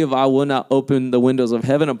and see if I will not open the windows of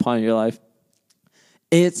heaven upon your life,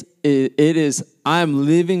 I'm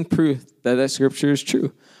living proof that Scripture is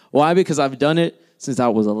true. Why? Because I've done it since I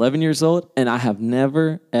was 11 years old, and I have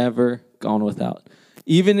never, ever gone without.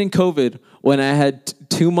 Even in COVID, when I had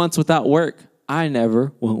 2 months without work, I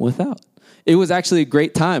never went without. It was actually a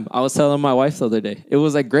great time. I was telling my wife the other day. It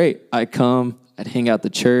was great. I'd come, I'd hang out at the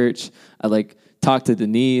church, I'd talk to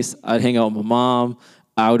Denise, I'd hang out with my mom.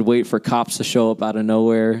 I would wait for cops to show up out of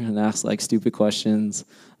nowhere and ask stupid questions.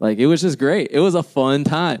 It was just great. It was a fun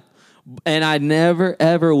time. And I never,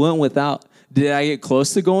 ever went without. Did I get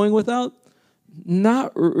close to going without?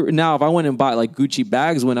 Not now. If I went and bought Gucci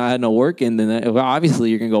bags when I had no work in, then obviously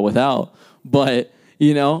you're going to go without. But,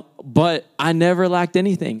 but I never lacked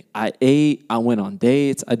anything. I ate. I went on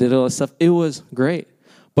dates. I did all this stuff. It was great.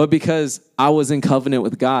 But because I was in covenant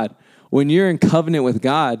with God. When you're in covenant with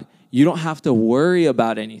God, you don't have to worry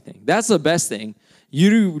about anything. That's the best thing.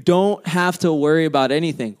 You don't have to worry about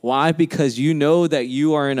anything. Why? Because you know that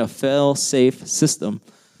you are in a fail-safe system.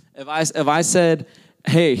 If I said,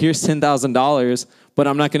 hey, here's $10,000, but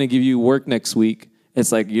I'm not going to give you work next week,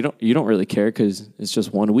 it's you don't really care because it's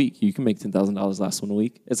just 1 week. You can make $10,000 last 1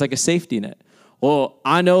 week. It's like a safety net. Well,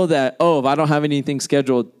 I know that, if I don't have anything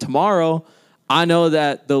scheduled tomorrow, I know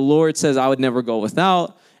that the Lord says I would never go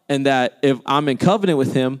without, and that if I'm in covenant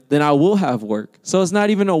with him, then I will have work. So it's not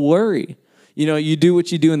even a worry. You do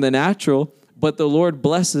what you do in the natural, but the Lord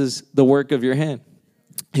blesses the work of your hand.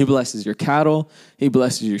 He blesses your cattle. He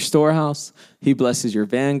blesses your storehouse. He blesses your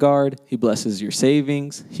vanguard. He blesses your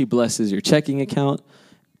savings. He blesses your checking account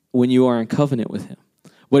when you are in covenant with him.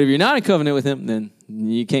 But if you're not in covenant with him, then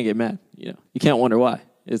you can't get mad. You can't wonder why.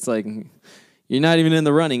 It's you're not even in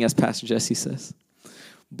the running, as Pastor Jesse says.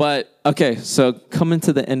 But, okay, so coming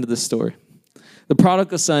to the end of the story. The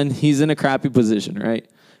prodigal son, he's in a crappy position, right?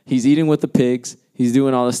 He's eating with the pigs. He's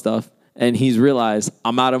doing all this stuff. And he's realized,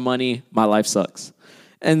 I'm out of money. My life sucks.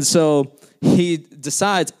 And so he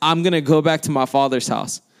decides, I'm going to go back to my father's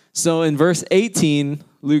house. So in verse 18,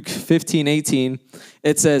 Luke 15:18,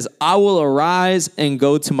 it says, I will arise and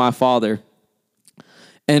go to my father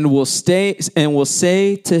and will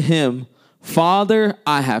say to him, Father,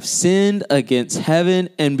 I have sinned against heaven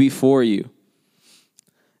and before you.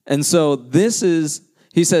 And so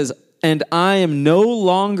he says, and I am no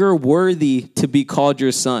longer worthy to be called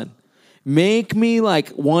your son. Make me like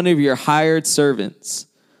one of your hired servants.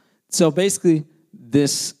 So basically,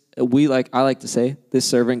 I like to say, this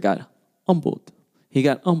servant got humbled. He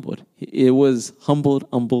got humbled. It was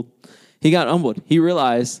humbled. He got humbled. He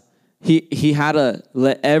realized he had to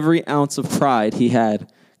let every ounce of pride he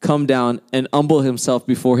had come down and humble himself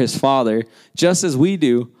before his Father, just as we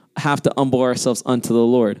do have to humble ourselves unto the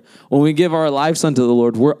Lord. When we give our lives unto the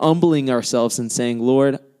Lord, we're humbling ourselves and saying,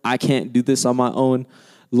 Lord, I can't do this on my own.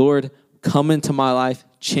 Lord, come into my life,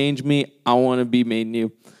 change me. I want to be made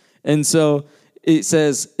new. And so it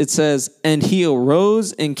says, and he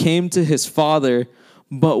arose and came to his father,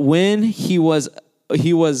 but when he was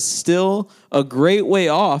still a great way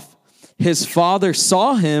off, his father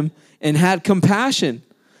saw him and had compassion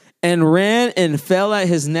and ran and fell at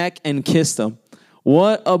his neck and kissed him.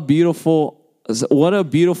 What a beautiful, how do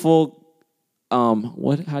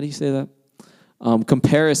you say that?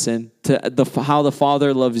 Comparison to how the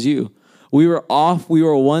Father loves you. We were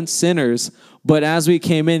once sinners, but as we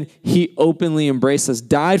came in, he openly embraced us,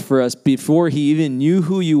 died for us before he even knew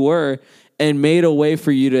who you were, and made a way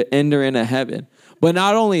for you to enter into heaven. But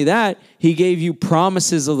not only that, he gave you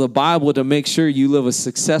promises of the Bible to make sure you live a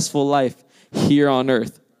successful life here on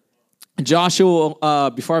earth.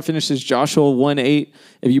 Joshua, before I finish this, Joshua 1:8,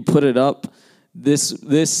 if you put it up, this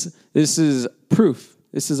is proof.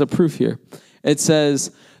 This is a proof here. It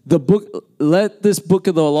says, let this book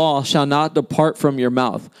of the law shall not depart from your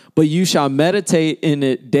mouth, but you shall meditate in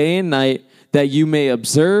it day and night, that you may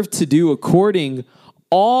observe to do according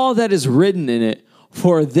all that is written in it.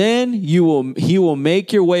 For then he will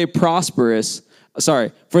make your way prosperous.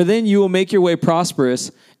 For then you will make your way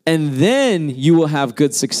prosperous, and then you will have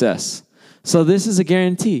good success. So this is a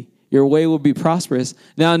guarantee. Your way will be prosperous.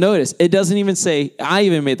 Now notice, it doesn't even say, I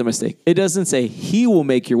even made the mistake. It doesn't say he will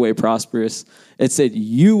make your way prosperous. It said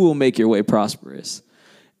you will make your way prosperous.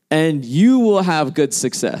 And you will have good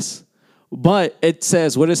success. But it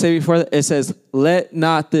says, what did it say before that? It says, let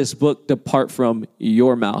not this book depart from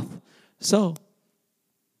your mouth. So,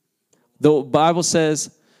 the Bible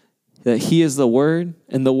says that he is the Word,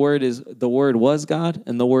 and the Word was God,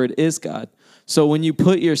 and the Word is God. So when you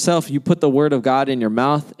put the Word of God in your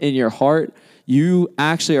mouth, in your heart, you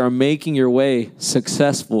actually are making your way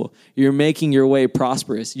successful. You're making your way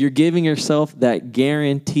prosperous. You're giving yourself that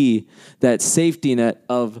guarantee, that safety net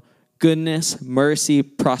of goodness, mercy,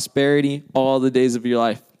 prosperity, all the days of your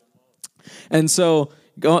life. And so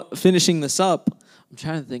finishing this up, I'm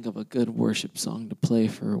trying to think of a good worship song to play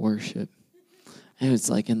for worship. It's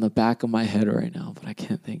like in the back of my head right now, but I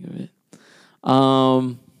can't think of it.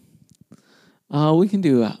 We can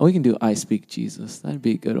do I Speak Jesus. That'd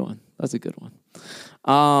be a good one. That's a good one.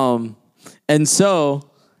 And so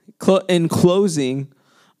in closing,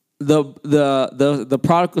 the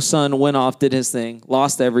prodigal son went off, did his thing,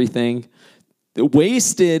 lost everything,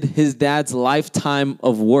 wasted his dad's lifetime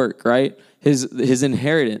of work, right? His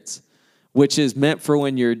inheritance, which is meant for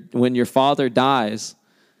when your father dies.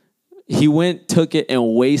 He took it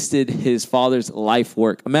and wasted his father's life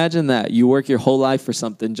work. Imagine that. You work your whole life for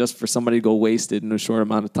something just for somebody to go wasted in a short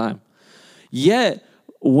amount of time. Yet,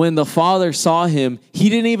 when the father saw him, he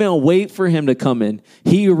didn't even wait for him to come in.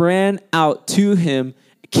 He ran out to him,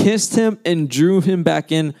 kissed him, and drew him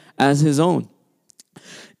back in as his own.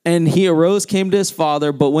 And he arose, came to his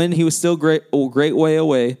father, but when he was still a great way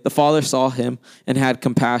away, the father saw him and had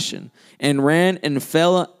compassion, and ran and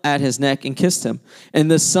fell at his neck and kissed him. And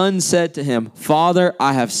the son said to him, Father,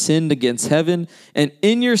 I have sinned against heaven, and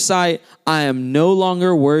in your sight I am no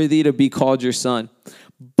longer worthy to be called your son.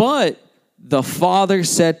 But the father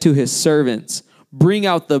said to his servants, Bring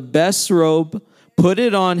out the best robe, put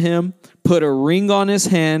it on him, put a ring on his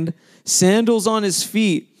hand, sandals on his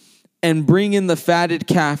feet, and bring in the fatted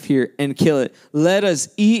calf here and kill it. Let us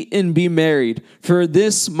eat and be married. For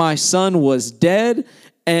this my son was dead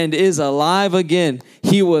and is alive again.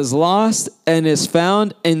 He was lost and is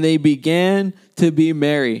found, and they began to be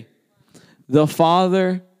merry. The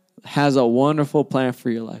Father has a wonderful plan for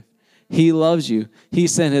your life. He loves you. He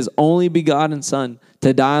sent his only begotten Son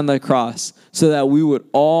to die on the cross so that we would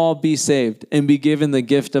all be saved and be given the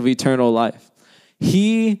gift of eternal life.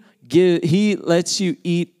 He lets you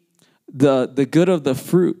eat the good of the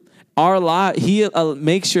fruit. He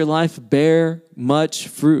makes your life bear much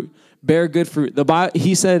fruit, bear good fruit. The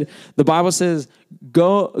Bible says,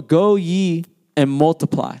 go ye and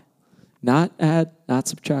multiply. Not add, not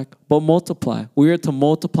subtract, but multiply. We are to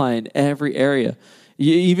multiply in every area.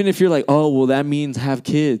 Even if you're like, oh, well, that means have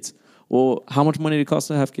kids. Well, how much money does it cost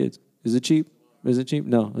to have kids? Is it cheap? Is it cheap?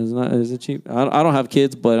 No, it's not. Is it cheap? I don't have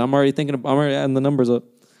kids, but I'm already adding the numbers up.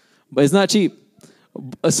 But it's not cheap.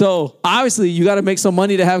 So obviously you got to make some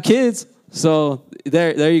money to have kids. So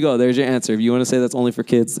there you go. There's your answer. If you want to say that's only for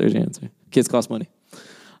kids, there's your answer. Kids cost money.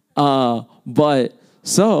 But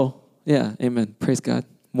so, yeah, amen. Praise God.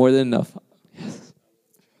 More than enough. Yes.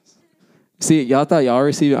 See, y'all thought y'all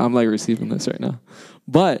received it. I'm like receiving this right now.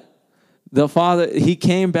 But the Father, he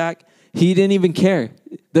came back. He didn't even care.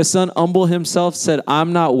 The Son humbled himself, said,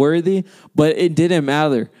 I'm not worthy, but it didn't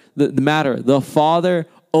matter. The Father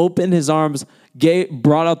opened his arms,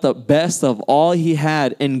 brought out the best of all he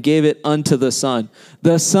had and gave it unto the Son.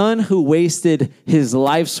 The Son who wasted his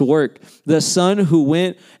life's work. The Son who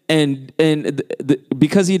went and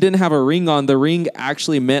because he didn't have a ring on, the ring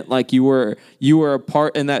actually meant like you were a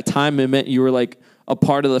part in that time. It meant you were like a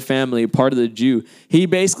part of the family, a part of the Jew. He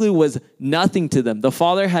basically was nothing to them. The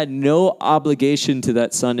Father had no obligation to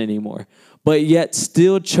that Son anymore, but yet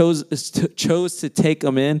still chose to take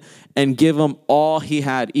him in and give him all he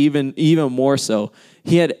had, even more so.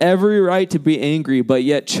 He had every right to be angry, but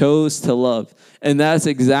yet chose to love. And that's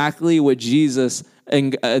exactly what Jesus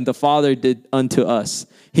and the Father did unto us.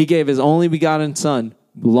 He gave his only begotten Son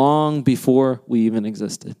long before we even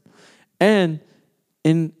existed. And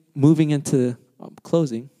in moving into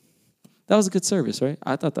closing, that was a good service, right?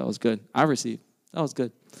 I thought that was good. I received. That was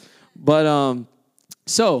good. But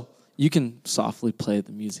so you can softly play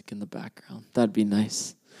the music in the background. That'd be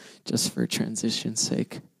nice, just for transition's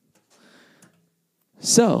sake.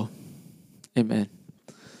 So, amen.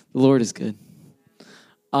 The Lord is good.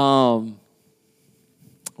 What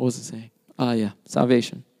was it saying? Yeah,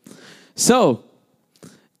 salvation. So,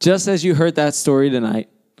 just as you heard that story tonight,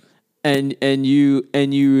 and you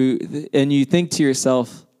think to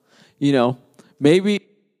yourself, you know, maybe.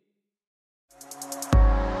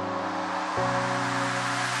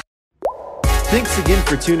 Thanks again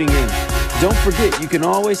for tuning in. Don't forget, you can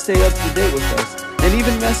always stay up to date with us and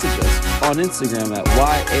even message us on Instagram at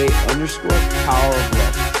YA_power of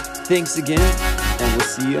love. Thanks again, and we'll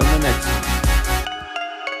see you on the next one.